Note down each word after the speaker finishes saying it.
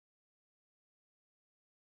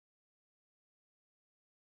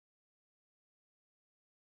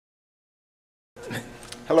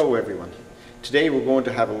Hello everyone. Today we're going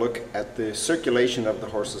to have a look at the circulation of the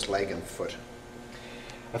horse's leg and foot.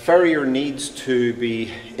 A farrier needs to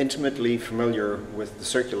be intimately familiar with the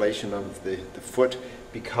circulation of the foot,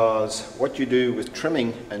 because what you do with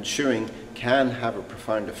trimming and shoeing can have a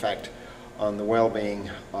profound effect on the well-being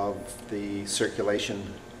of the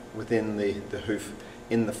circulation within the hoof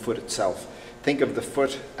in the foot itself. Think of the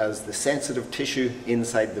foot as the sensitive tissue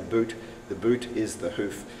inside the boot. The boot is the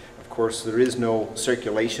hoof. Of course, there is no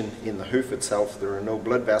circulation in the hoof itself. There are no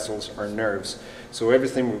blood vessels or nerves. So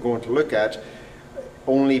everything we're going to look at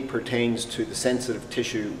only pertains to the sensitive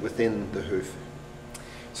tissue within the hoof.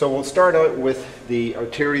 So we'll start out with the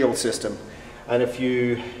arterial system. And if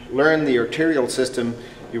you learn the arterial system,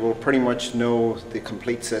 you will pretty much know the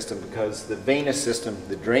complete system, because the venous system,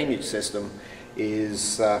 the drainage system,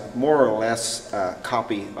 is more or less a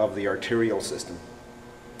copy of the arterial system.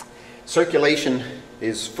 Circulation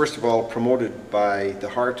is first of all promoted by the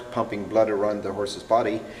heart pumping blood around the horse's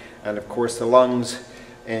body, and of course the lungs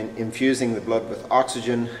infusing the blood with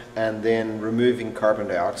oxygen and then removing carbon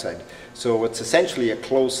dioxide. So it's essentially a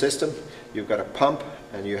closed system. You've got a pump,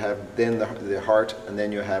 and you have then the heart, and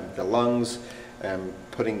then you have the lungs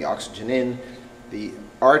putting the oxygen in. The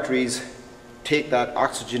arteries take that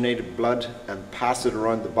oxygenated blood and pass it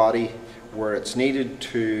around the body where it's needed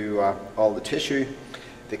to all the tissue.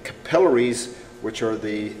 The capillaries, which are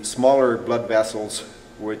the smaller blood vessels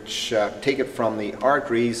which take it from the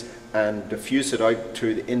arteries and diffuse it out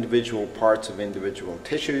to the individual parts of individual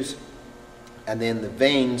tissues. And then the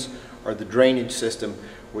veins are the drainage system,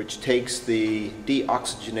 which takes the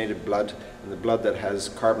deoxygenated blood and the blood that has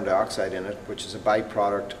carbon dioxide in it, which is a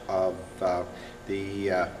byproduct of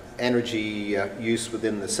the energy use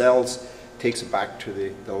within the cells, takes it back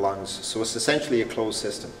to the lungs. So it's essentially a closed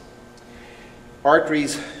system.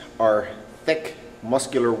 Arteries are thick,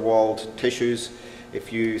 muscular walled tissues.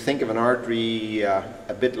 If you think of an artery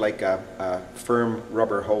a bit like a firm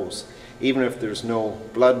rubber hose, even if there's no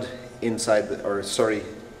blood inside,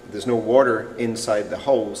 there's no water inside the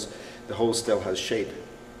hose still has shape.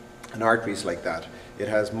 An artery is like that. It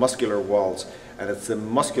has muscular walls, and it's the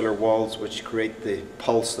muscular walls which create the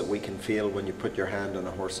pulse that we can feel when you put your hand on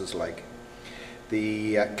a horse's leg.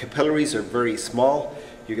 The capillaries are very small.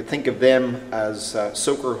 You could think of them as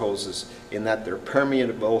soaker hoses, in that they're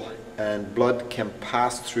permeable and blood can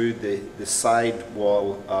pass through the side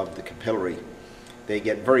wall of the capillary. They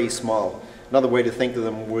get very small. Another way to think of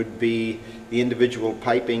them would be the individual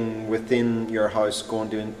piping within your house going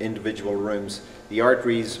to individual rooms. The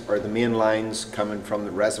arteries are the main lines coming from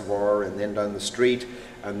the reservoir and then down the street,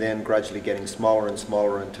 and then gradually getting smaller and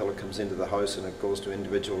smaller until it comes into the house and it goes to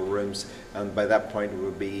individual rooms, and by that point it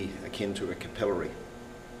would be akin to a capillary.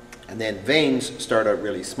 And then veins start out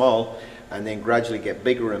really small and then gradually get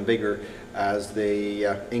bigger and bigger as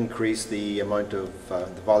they increase the amount of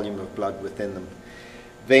the volume of blood within them.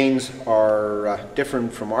 Veins are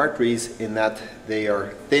different from arteries in that they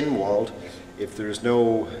are thin-walled. If there's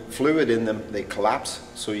no fluid in them, they collapse.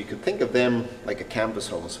 So you could think of them like a canvas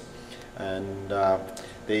hose. And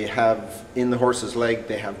they have, in the horse's leg,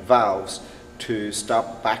 they have valves to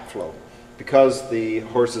stop backflow. Because the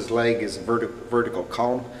horse's leg is a vertical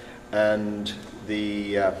column, and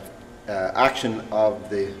the action of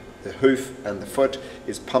the hoof and the foot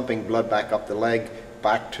is pumping blood back up the leg,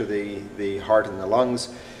 back to the heart and the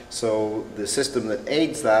lungs. So the system that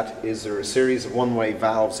aids that is there a series of one-way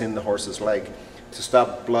valves in the horse's leg to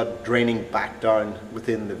stop blood draining back down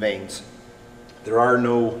within the veins. There are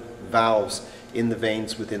no valves in the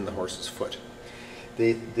veins within the horse's foot.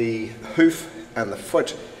 The hoof and the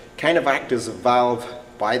foot kind of act as a valve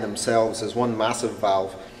by themselves, as one massive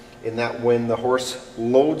valve, in that when the horse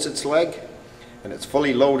loads its leg and it's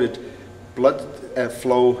fully loaded, blood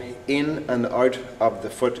flow in and out of the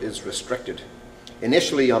foot is restricted.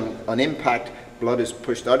 Initially on impact, blood is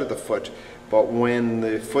pushed out of the foot, but when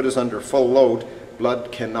the foot is under full load,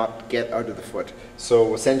 blood cannot get out of the foot.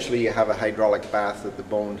 So essentially you have a hydraulic bath that the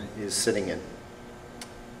bone is sitting in.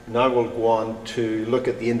 Now we'll go on to look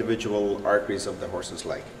at the individual arteries of the horse's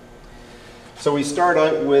leg. So we start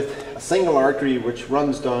out with a single artery which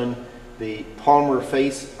runs down the palmar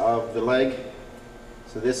face of the leg.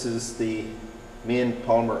 So this is the main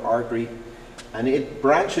palmar artery, and it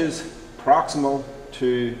branches proximal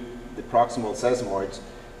to the proximal sesamoids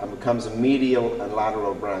and becomes a medial and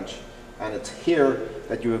lateral branch. And it's here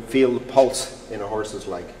that you would feel the pulse in a horse's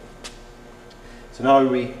leg. So now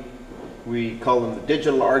we call them the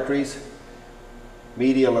digital arteries,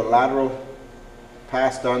 medial and lateral,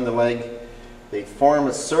 pass down the leg. They form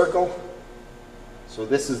a circle. So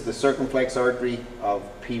this is the circumflex artery of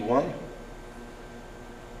P1.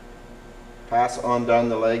 pass on down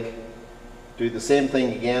the leg, do the same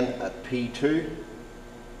thing again at P2.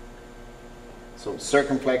 So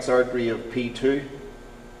circumflex artery of P2.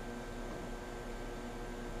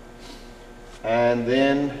 And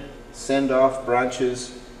then send off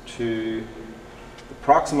branches to the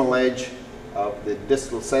proximal edge of the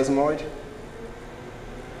distal sesamoid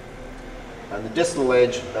and the distal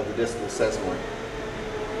edge of the distal sesamoid.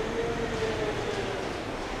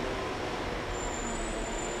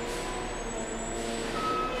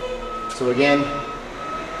 So again,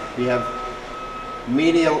 we have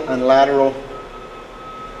medial and lateral.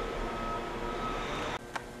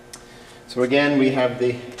 So again, we have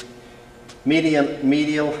the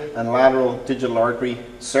medial and lateral digital artery,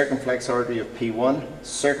 circumflex artery of P1,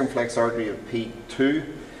 circumflex artery of P2,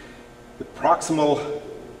 the proximal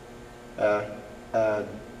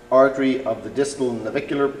artery of the distal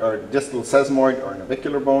navicular or distal sesamoid or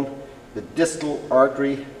navicular bone, the distal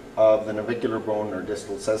artery of the navicular bone or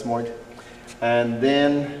distal sesamoid, and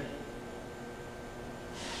then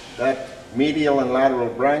that medial and lateral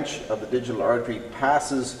branch of the digital artery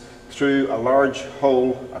passes through a large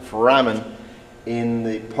hole, a foramen, in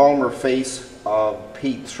the palmar face of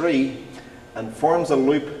P3 and forms a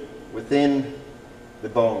loop within the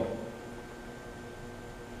bone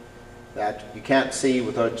that you can't see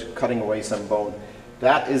without cutting away some bone.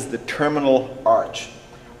 That is the terminal arch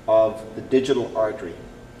of the digital artery.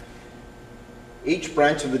 Each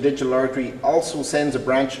branch of the digital artery also sends a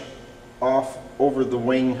branch off over the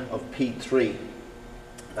wing of P3.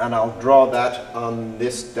 And I'll draw that on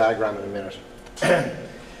this diagram in a minute.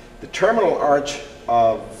 The terminal arch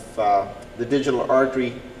of the digital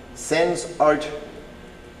artery sends out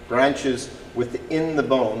branches within the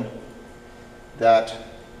bone that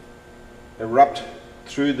erupt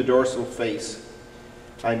through the dorsal face.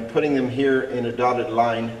 I'm putting them here in a dotted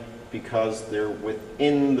line because they're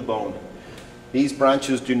within the bone. These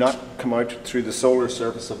branches do not come out through the solar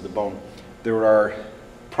surface of the bone. There are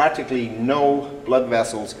practically no blood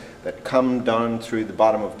vessels that come down through the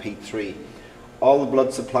bottom of P3. All the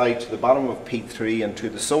blood supply to the bottom of P3 and to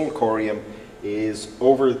the sole corium is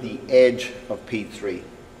over the edge of P3.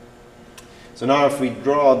 So now if we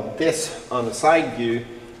draw this on the side view,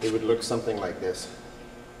 it would look something like this.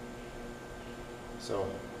 So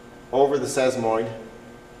over the sesamoid,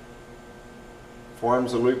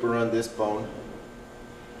 forms a loop around this bone,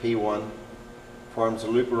 P1, forms a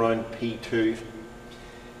loop around P2.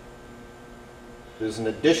 There's an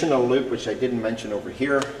additional loop which I didn't mention over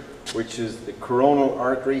here, which is the coronal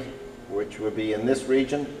artery, which would be in this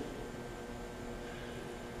region.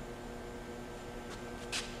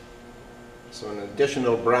 So an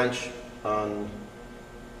additional branch on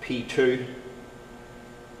P2.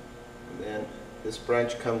 And then this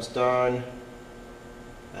branch comes down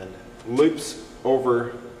and loops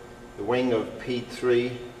over the wing of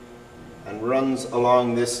P3 and runs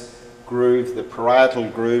along this groove, the parietal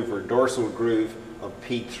groove or dorsal groove of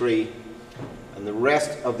P3, and the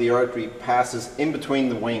rest of the artery passes in between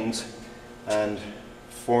the wings and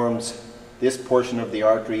forms this portion of the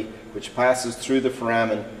artery, which passes through the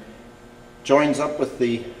foramen, joins up with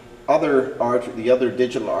the other artery, the other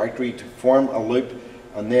digital artery, to form a loop,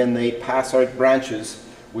 and then they pass out branches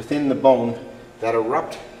within the bone that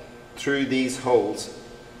erupt through these holes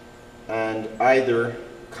and either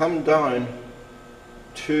come down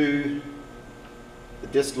to the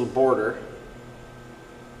distal border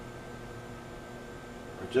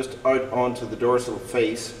or just out onto the dorsal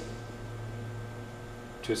face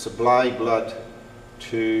to supply blood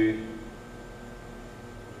to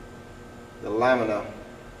the lamina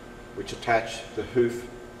which attach the hoof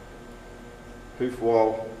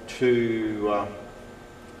wall to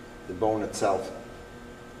the bone itself.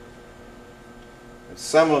 And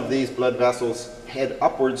some of these blood vessels head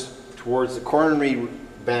upwards towards the coronary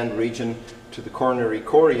band region to the coronary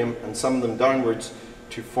corium, and some of them downwards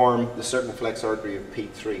to form the circumflex artery of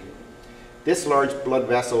P3. This large blood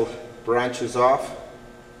vessel branches off,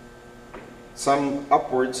 some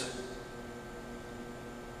upwards,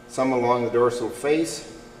 some along the dorsal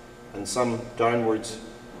face, and some downwards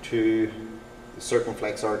to the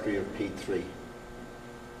circumflex artery of P3.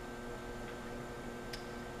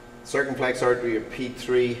 Circumflex artery of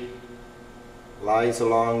P3 lies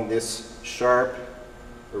along this sharp,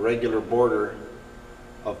 irregular border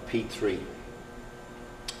of P3.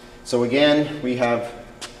 So again, we have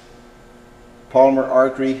palmar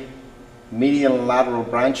artery, medial and lateral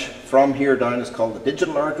branch. From here down is called the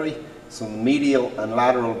digital artery. So the medial and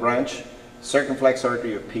lateral branch, circumflex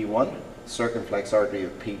artery of P1, circumflex artery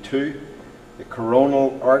of P2, the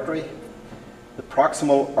coronal artery, the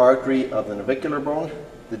proximal artery of the navicular bone,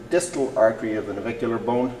 the distal artery of the navicular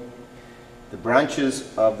bone, the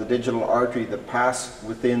branches of the digital artery that pass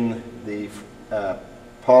within the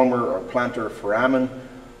palmar or plantar foramen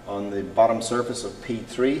on the bottom surface of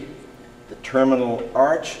P3, the terminal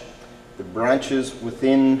arch, the branches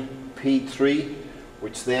within P3,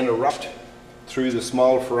 which then erupt through the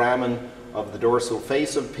small foramen of the dorsal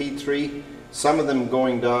face of P3, some of them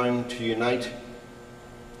going down to unite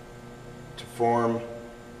to form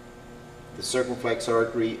the circumflex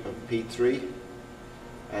artery of P3,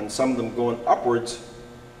 and some of them going upwards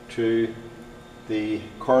to the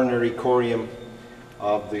coronary corium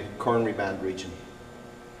of the coronary band region.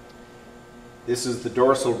 This is the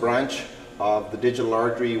dorsal branch of the digital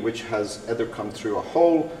artery, which has either come through a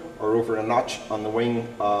hole or over a notch on the wing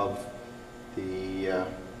of the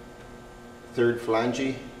third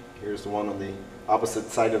phalange. Here's the one on the opposite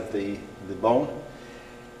side of the bone.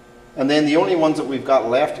 And then the only ones that we've got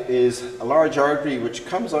left is a large artery which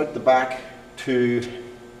comes out the back to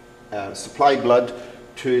supply blood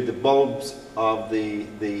to the bulbs of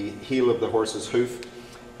the heel of the horse's hoof.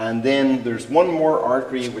 And then there's one more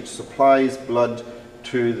artery which supplies blood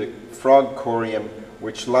to the frog corium,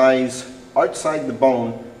 which lies outside the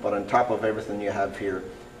bone but on top of everything you have here.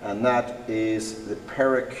 And that is the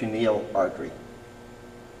paracuneal artery.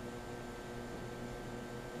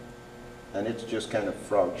 And it's just kind of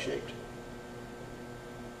frog shaped.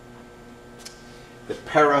 The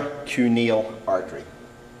paracuneal artery.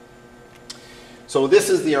 So this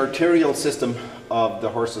is the arterial system of the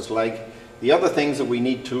horse's leg. The other things that we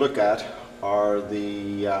need to look at are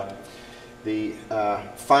the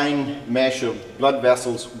fine mesh of blood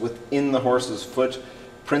vessels within the horse's foot,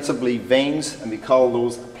 principally veins, and we call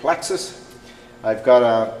those the plexus. I've got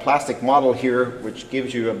a plastic model here which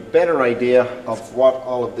gives you a better idea of what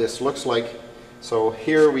all of this looks like. So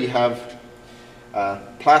here we have a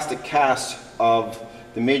plastic cast of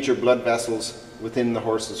the major blood vessels within the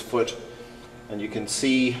horse's foot, and you can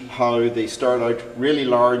see how they start out really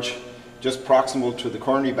large, just proximal to the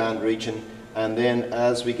coronary band region, and then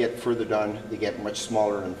as we get further down they get much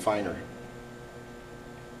smaller and finer.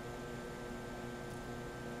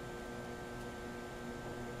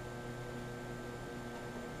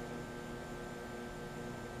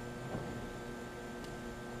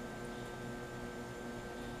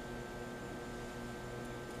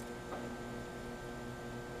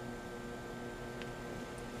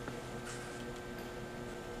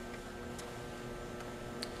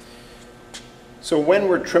 So when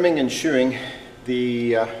we're trimming and shoeing,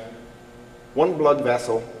 the one blood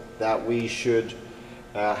vessel that we should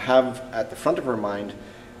have at the front of our mind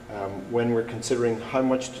when we're considering how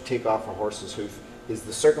much to take off a horse's hoof is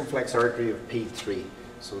the circumflex artery of P3.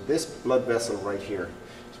 So this blood vessel right here.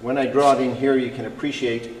 So when I draw it in here, you can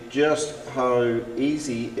appreciate just how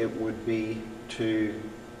easy it would be to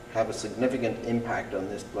have a significant impact on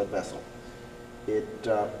this blood vessel. It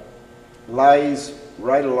lies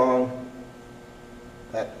right along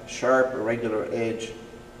that sharp irregular edge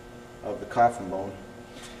of the coffin bone,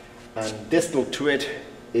 and distal to it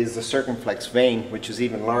is the circumflex vein, which is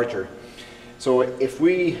even larger. So if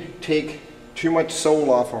we take too much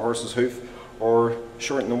sole off a horse's hoof or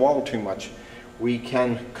shorten the wall too much, we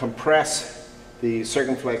can compress the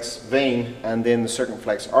circumflex vein and then the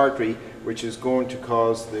circumflex artery, which is going to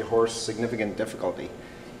cause the horse significant difficulty.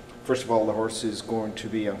 First of all, the horse is going to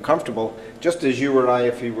be uncomfortable, just as you or I,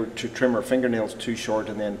 if you were to trim our fingernails too short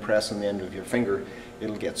and then press on the end of your finger,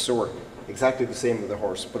 it'll get sore. Exactly the same with the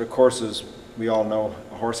horse. But of course, as we all know,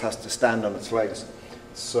 a horse has to stand on its legs,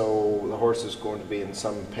 so the horse is going to be in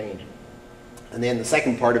some pain. And then the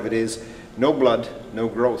second part of it is no blood, no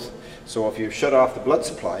growth. So if you shut off the blood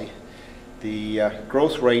supply, the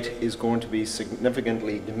growth rate is going to be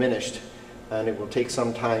significantly diminished, and it will take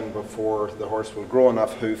some time before the horse will grow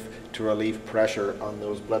enough hoof to relieve pressure on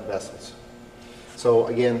those blood vessels. So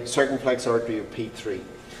again, circumflex artery of P3.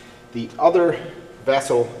 The other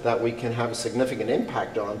vessel that we can have a significant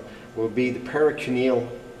impact on will be the paracuneal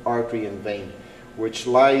artery and vein, which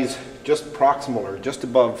lies just proximal or just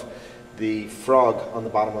above the frog on the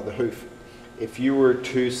bottom of the hoof. If you were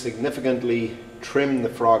to significantly trim the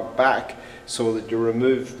frog back so that you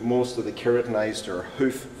remove most of the keratinized or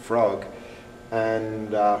hoof frog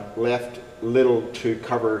and left little to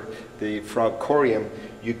cover the frog corium,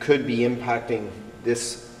 you could be impacting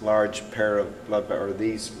this large pair of blood, or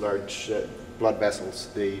these large blood vessels,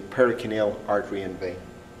 the paracuneal artery and vein.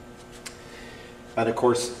 And of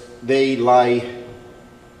course, they lie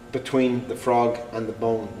between the frog and the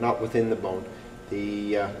bone, not within the bone.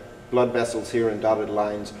 The blood vessels here in dotted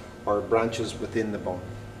lines are branches within the bone.